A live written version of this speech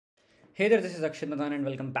Hey there, this is Akshay Madan and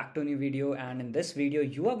welcome back to a new video. And in this video,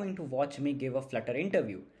 you are going to watch me give a Flutter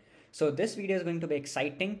interview. So this video is going to be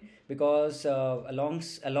exciting because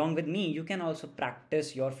along with me, you can also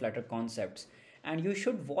practice your Flutter concepts. And you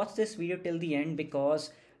should watch this video till the end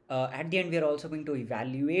because at the end, we are also going to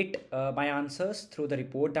evaluate my answers through the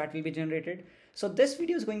report that will be generated. So this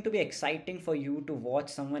video is going to be exciting for you to watch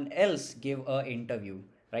someone else give a interview,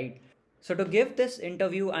 right? So to give this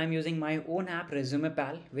interview, I'm using my own app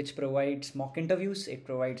ResumePal, which provides mock interviews. It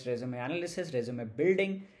provides resume analysis, resume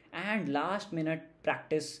building, and last minute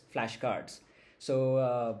practice flashcards.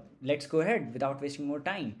 So let's go ahead without wasting more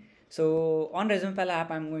time. So on ResumePal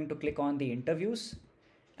app, I'm going to click on the interviews,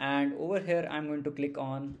 and over here, I'm going to click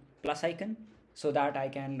on plus icon so that I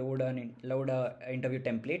can load a interview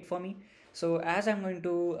template for me. So as I'm going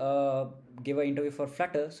to give an interview for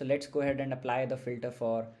Flutter, so let's go ahead and apply the filter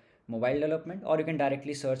for mobile development, or you can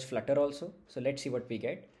directly search Flutter also. So let's see what we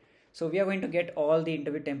get. So we are going to get all the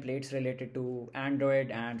interview templates related to Android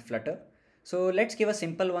and Flutter. So let's give a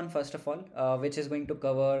simple one first of all, which is going to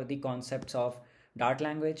cover the concepts of Dart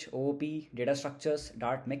language, OOP, data structures,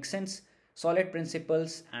 Dart mixins, solid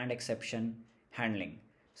principles, and exception handling.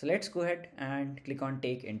 So let's go ahead and click on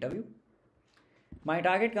take interview. My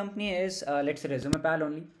target company is let's say ResumePal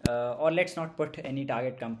only, or let's not put any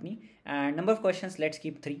target company. And number of questions, let's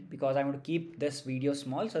keep 3 because I want to keep this video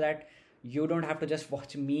small so that you don't have to just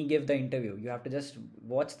watch me give the interview. You have to just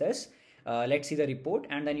watch this. Let's see the report,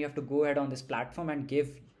 and then you have to go ahead on this platform and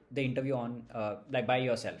give the interview on like by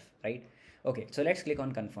yourself, right? Okay, so let's click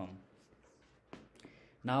on confirm.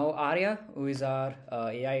 Now Arya, who is our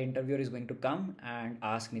AI interviewer, is going to come and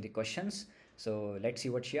ask me the questions. So let's see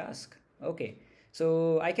what she asks. Okay.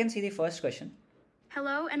 So I can see the first question.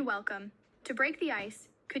 Hello and welcome. To break the ice,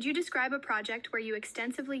 could you describe a project where you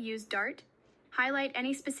extensively used Dart? Highlight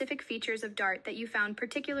any specific features of Dart that you found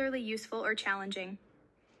particularly useful or challenging.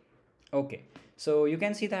 Okay, so you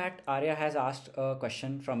can see that Arya has asked a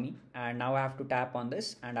question from me, and now I have to tap on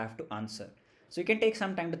this and I have to answer. So you can take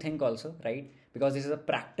some time to think also, right? Because this is a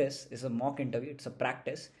practice, this is a mock interview, it's a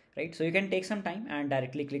practice, right? So you can take some time and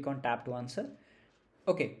directly click on tap to answer.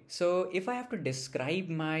 Okay, so if I have to describe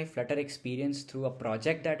my Flutter experience through a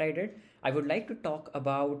project that I did, I would like to talk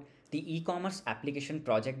about the e-commerce application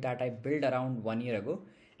project that I built around 1 year ago.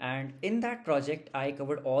 And in that project, I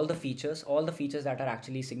covered all the features that are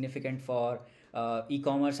actually significant for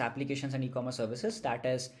e-commerce applications and e-commerce services. That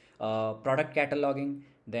is product cataloging,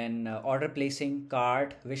 then order placing,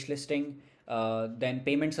 cart, wish listing, then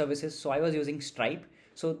payment services. So I was using Stripe.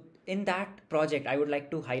 So in that project, I would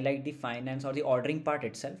like to highlight the finance or the ordering part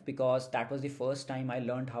itself, because that was the first time I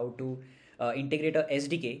learned how to integrate a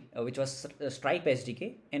SDK, which was a Stripe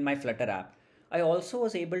SDK in my Flutter app. I also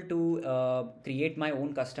was able to create my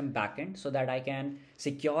own custom backend so that I can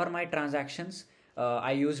secure my transactions.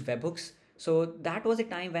 I used webhooks. So that was a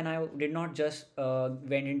time when I did not just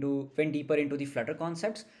went deeper into the Flutter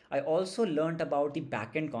concepts. I also learned about the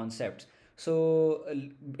backend concepts. So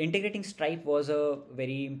integrating Stripe was a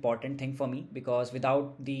very important thing for me, because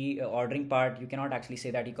without the ordering part, you cannot actually say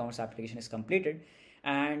that e-commerce application is completed.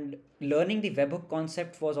 And learning the webhook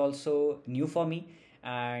concept was also new for me.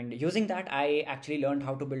 And using that, I actually learned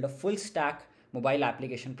how to build a full stack mobile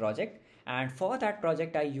application project. And for that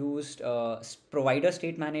project, I used provider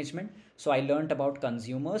state management. So I learned about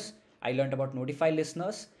consumers, I learned about notify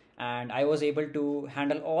listeners, and I was able to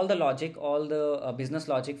handle all the logic, all the business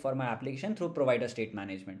logic for my application through provider state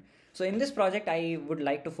management. So in this project, I would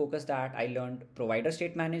like to focus that I learned provider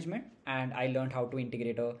state management, and I learned how to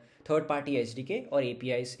integrate a third-party SDK or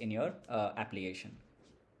APIs in your application.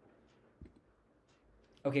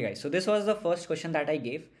 Okay guys, so this was the first question that I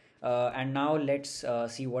gave, and now let's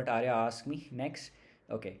see what Arya asked me next.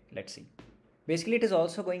 Okay, let's see. Basically, it is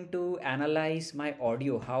also going to analyze my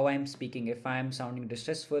audio, how I'm speaking, if I'm sounding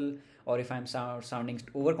distressful or if I'm sounding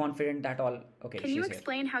overconfident, that all. Okay, Can you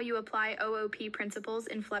explain how you apply OOP principles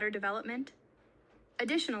in Flutter development?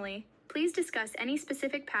 Additionally, please discuss any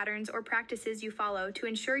specific patterns or practices you follow to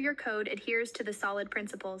ensure your code adheres to the solid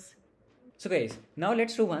principles. So guys, now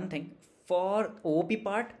let's do one thing. For OOP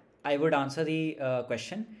part, I would answer the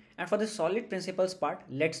question. And for the solid principles part,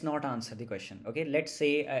 let's not answer the question. Okay, let's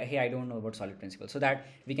say, hey, I don't know about solid principles, so that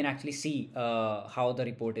we can actually see how the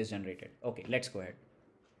report is generated. Okay, let's go ahead.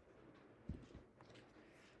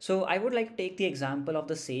 So I would like to take the example of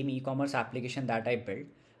the same e-commerce application that I built.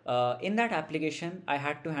 In that application, I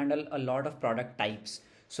had to handle a lot of product types.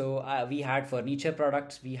 So we had furniture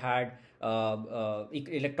products, we had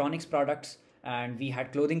electronics products, and we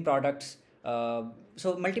had clothing products.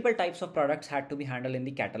 So multiple types of products had to be handled in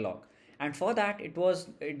the catalog. And for that,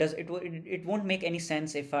 it won't make any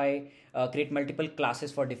sense if I create multiple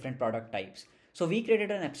classes for different product types. So we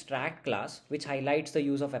created an abstract class which highlights the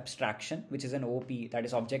use of abstraction, which is an OP, that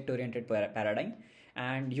is object oriented paradigm.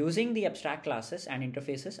 And using the abstract classes and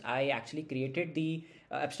interfaces, I actually created the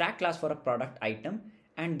abstract class for a product item,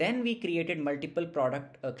 and then we created multiple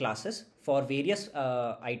product classes for various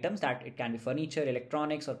items, that it can be furniture,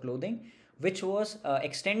 electronics, or clothing, which was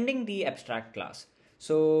extending the abstract class.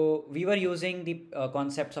 So we were using the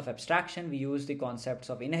concepts of abstraction, we used the concepts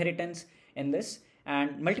of inheritance in this,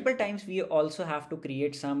 and multiple times we also have to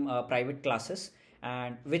create some private classes,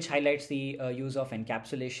 and which highlights the use of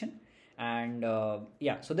encapsulation. And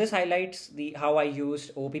yeah, so this highlights the how I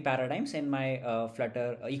used OP paradigms in my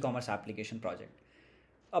Flutter e-commerce application project.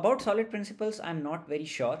 About solid principles, I'm not very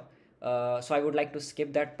sure, so I would like to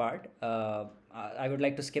skip that part. I would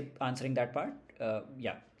like to skip answering that part.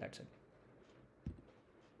 Yeah, that's it.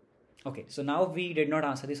 Okay, so now we did not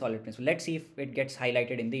answer the solid principle. Let's see if it gets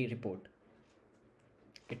highlighted in the report.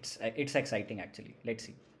 It's exciting actually. Let's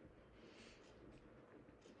see.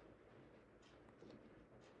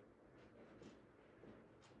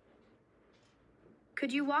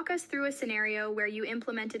 Could you walk us through a scenario where you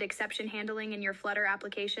implemented exception handling in your Flutter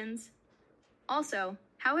applications? Also,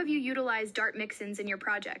 how have you utilized Dart mixins in your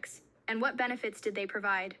projects, and what benefits did they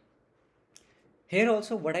provide? Here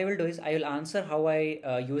also, what I will do is I will answer how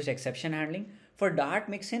I used exception handling. For Dart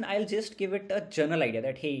mixin, I'll just give it a general idea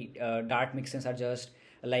that hey, Dart mixins are just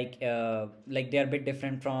like they're a bit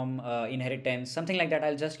different from inheritance, something like that.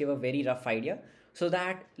 I'll just give a very rough idea, so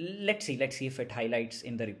that let's see if it highlights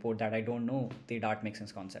in the report that I don't know the Dart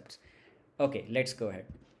mixins concepts. Okay, let's go ahead.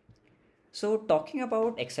 So talking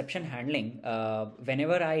about exception handling,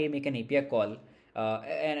 whenever I make an API call,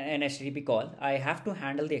 an HTTP call, I have to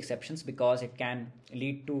handle the exceptions because it can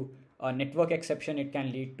lead to a network exception, it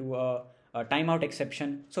can lead to a timeout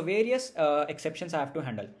exception. So various exceptions I have to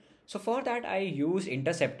handle. So for that, I use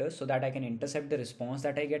interceptors so that I can intercept the response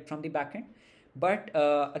that I get from the backend. But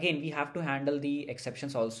again, we have to handle the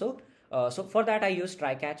exceptions also. So for that, I use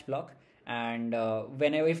try catch block. And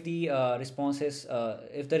whenever if the response is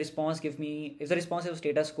if the response is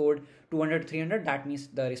status code 200 300, that means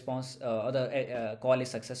the response or the call is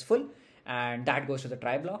successful, and that goes to the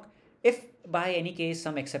try block. If by any case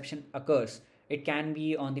some exception occurs, it can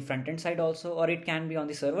be on the front end side also, or it can be on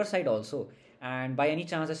the server side also, and by any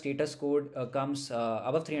chance the status code comes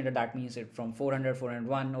above 300, that means it from 400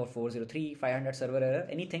 401 or 403 500 server error,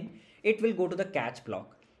 anything, it will go to the catch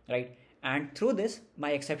block, right? And through this,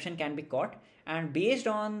 my exception can be caught, and based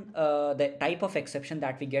on the type of exception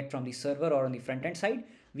that we get from the server or on the front end side,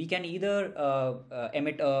 we can either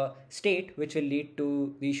emit a state which will lead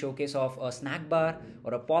to the showcase of a snack bar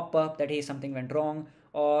or a pop-up that hey, something went wrong,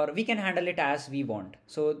 or we can handle it as we want.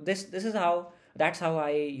 So that's how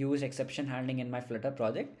I use exception handling in my Flutter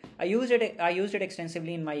project. I used it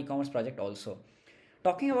extensively in my e-commerce project also.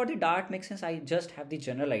 Talking about the Dart mixins, I just have the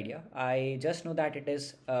general idea. I just know that it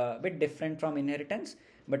is a bit different from inheritance,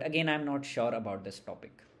 but again, I'm not sure about this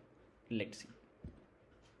topic. Let's see.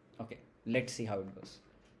 Okay, let's see how it goes.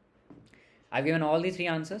 I've given all the three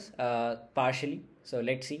answers partially, so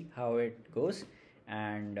let's see how it goes,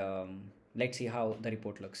 and let's see how the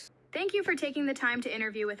report looks. Thank you for taking the time to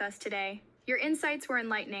interview with us today. Your insights were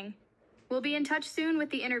enlightening. We'll be in touch soon with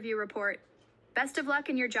the interview report. Best of luck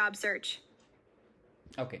in your job search.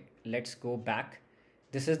 Okay, let's go back.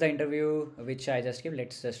 This is the interview which I just gave.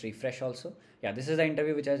 Let's just refresh also. Yeah, this is the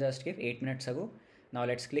interview which I just gave 8 minutes ago. Now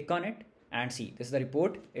let's click on it and see. This is the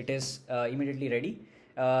report. It is immediately ready.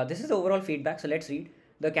 This is the overall feedback. So let's read.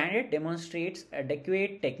 The candidate demonstrates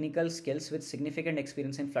adequate technical skills with significant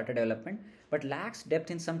experience in Flutter development, but lacks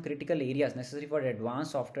depth in some critical areas necessary for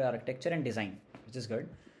advanced software architecture and design, which is good.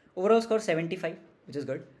 Overall score 75, which is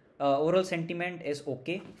good. Overall sentiment is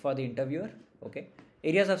okay for the interviewer. Okay.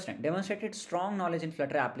 Areas of strength: demonstrated strong knowledge in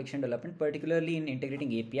Flutter application development, particularly in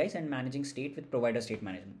integrating APIs and managing state with provider state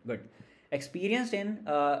management. Good. Experienced in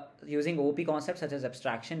using OP concepts such as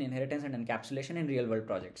abstraction, inheritance, and encapsulation in real world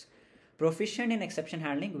projects. Proficient in exception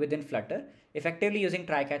handling within Flutter, effectively using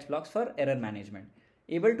try-catch blocks for error management.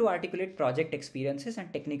 Able to articulate project experiences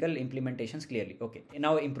and technical implementations clearly. Okay,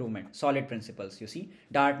 now improvement. Solid principles, you see.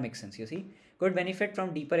 Dart mixins, you see. Could benefit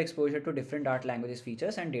from deeper exposure to different Dart languages,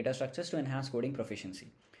 features, and data structures to enhance coding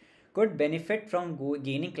proficiency. Could benefit from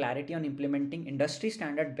gaining clarity on implementing industry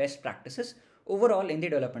standard best practices overall in the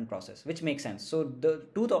development process, which makes sense. So the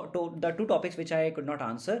two topics which I could not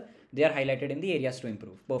answer, they are highlighted in the areas to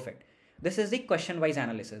improve. Perfect. This is the question-wise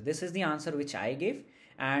analysis. This is the answer which I gave,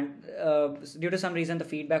 and due to some reason, the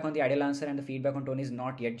feedback on the ideal answer and the feedback on tone is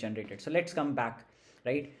not yet generated. So let's come back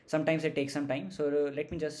right? Sometimes it takes some time. So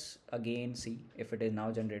let me just again see if it is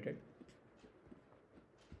now generated.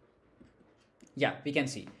 Yeah, we can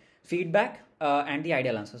see feedback and the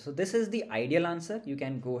ideal answer. So this is the ideal answer. You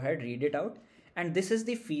can go ahead, read it out. And this is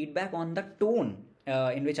the feedback on the tone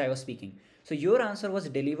in which I was speaking. So your answer was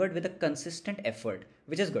delivered with a consistent effort,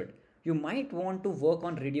 which is good. You might want to work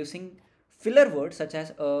on reducing filler words such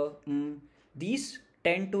as these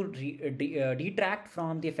tend to detract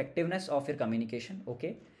from the effectiveness of your communication.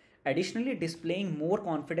 Okay. Additionally, displaying more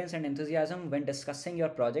confidence and enthusiasm when discussing your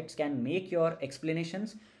projects can make your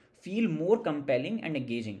explanations feel more compelling and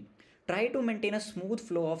engaging. Try to maintain a smooth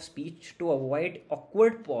flow of speech to avoid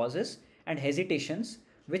awkward pauses and hesitations,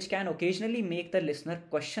 which can occasionally make the listener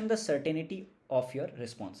question the certainty of your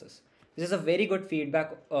responses. This is a very good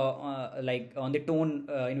feedback, like on the tone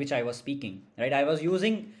in which I was speaking. Right, I was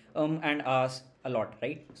using and as a lot,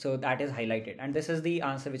 right? So that is highlighted, and this is the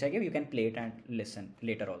answer which I gave. You can play it and listen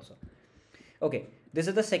later also. Okay, this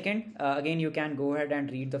is the second. Again, you can go ahead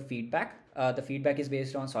and read the feedback. The feedback is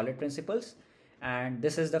based on solid principles, and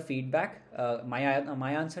this is the feedback. My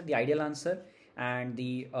answer, the ideal answer, and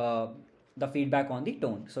the feedback on the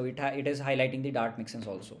tone. So it is highlighting the Dart mixins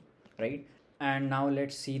also, right? And now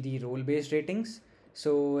let's see the role based ratings.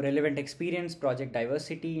 So relevant experience, project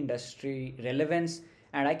diversity, industry relevance,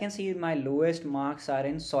 and I can see my lowest marks are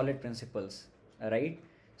in solid principles, right?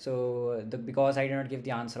 So because I did not give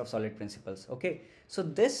the answer of solid principles. Okay, so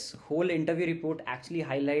this whole interview report actually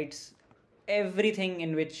highlights everything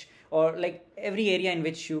in which, or like every area in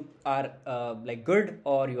which you are like good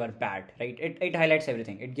or you are bad, right? It highlights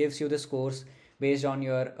everything. It gives you the scores based on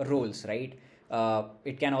your roles, right?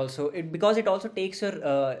 It can also, because it also takes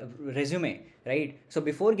your resume, right? So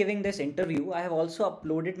before giving this interview, I have also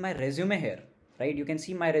uploaded my resume here, right? You can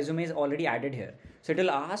see my resume is already added here, so it will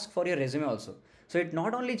ask for your resume also. So it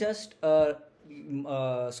not only just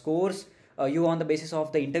scores you on the basis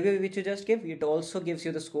of the interview which you just give, it also gives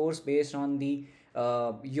you the scores based on the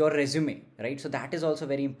your resume, right? So that is also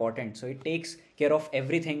very important. So it takes care of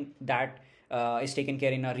everything that is taken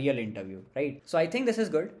care in a real interview, right? So I think this is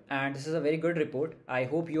good, and this is a very good report. I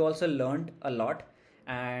hope you also learned a lot,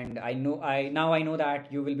 and I know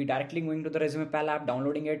that you will be directly going to the resume pal app,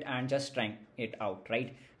 downloading it and just trying it out,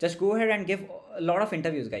 right? Just go ahead and give a lot of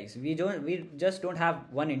interviews, guys. We just don't have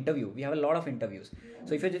one interview, we have a lot of interviews.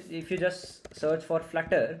 So if you just search for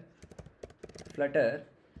flutter,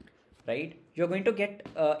 right, you're going to get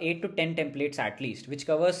 8 to 10 templates at least, which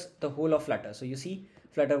covers the whole of Flutter. So you see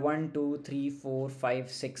Flutter 1 2 3 4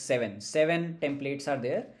 5 6 7 templates are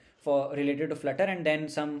there for related to Flutter, and then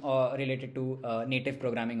some related to native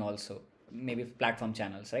programming also, maybe platform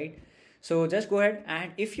channels, right? So just go ahead,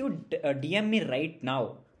 and if you DM me right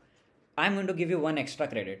now, I'm going to give you one extra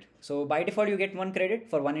credit. So by default, you get one credit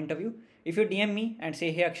for one interview. If you DM me and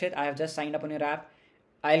say, hey Akshat, I have just signed up on your app,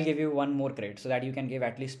 I'll give you one more credit so that you can give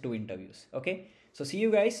at least 2 interviews. Okay. So see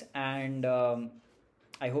you guys, and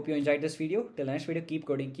I hope you enjoyed this video. Till the next video, keep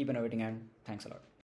coding, keep innovating, and thanks a lot.